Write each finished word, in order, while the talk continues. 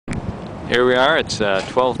Here we are, it's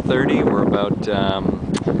 12:30, we're about,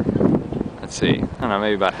 let's see, I don't know,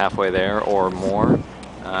 maybe about halfway there or more.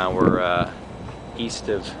 We're east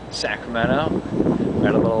of Sacramento. We're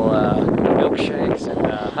at a little milkshakes and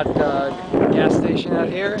hot dog gas station out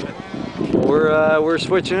here. We're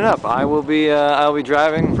switching it up. I'll be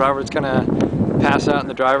driving. Robert's gonna pass out in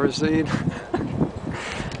the driver's seat,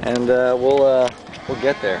 and we'll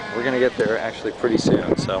get there. We're gonna get there actually pretty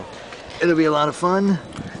soon, so it'll be a lot of fun.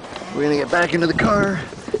 We're gonna get back into the car,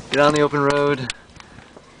 get on the open road,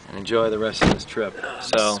 and enjoy the rest of this trip.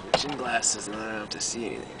 So switching glasses and I don't have to see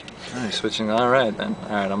anything. switching. All right then.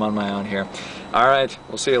 All right, I'm on my own here. All right,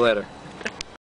 we'll see you later.